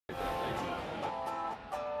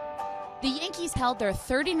The Yankees held their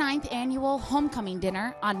 39th annual homecoming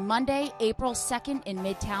dinner on Monday, April 2nd in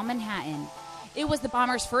Midtown Manhattan. It was the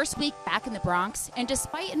Bombers' first week back in the Bronx, and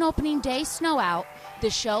despite an opening day snow out,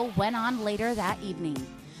 the show went on later that evening.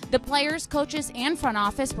 The players, coaches, and front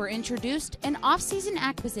office were introduced, and off-season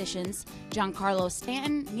acquisitions, Giancarlo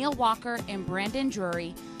Stanton, Neil Walker, and Brandon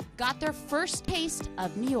Drury, got their first taste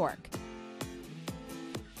of New York.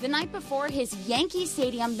 The night before his Yankee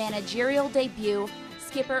Stadium managerial debut,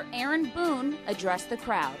 skipper Aaron Boone addressed the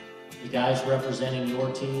crowd. The guys representing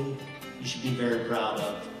your team, you should be very proud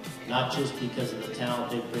of, not just because of the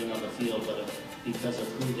talent they bring on the field, but because of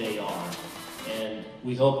who they are. And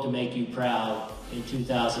we hope to make you proud in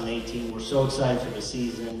 2018. We're so excited for the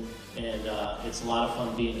season, and it's a lot of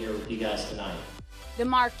fun being here with you guys tonight. The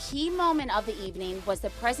marquee moment of the evening was the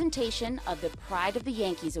presentation of the Pride of the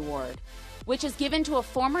Yankees Award, which is given to a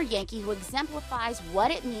former Yankee who exemplifies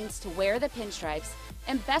what it means to wear the pinstripes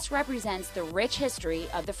and best represents the rich history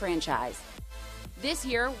of the franchise. This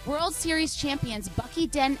year, World Series champions Bucky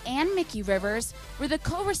Dent and Mickey Rivers were the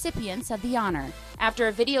co-recipients of the honor. After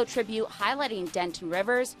a video tribute highlighting Dent and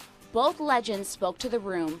Rivers, both legends spoke to the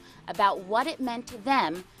room about what it meant to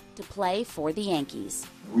them to play for the Yankees.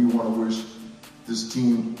 We want to wish this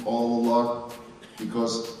team all the luck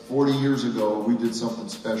because 40 years ago we did something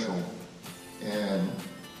special, and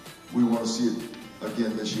we want to see it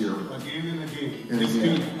again this year. Again and again. And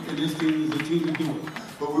this team is a team to do it.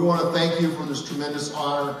 But we want to thank you for this tremendous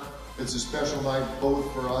honor. It's a special night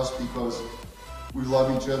both for us because we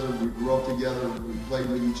love each other, we grew up together, we played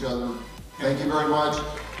with each other. Thank you very much.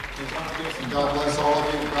 And God bless all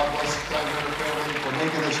of you. God bless the family for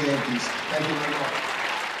making us Yankees. Thank you very much.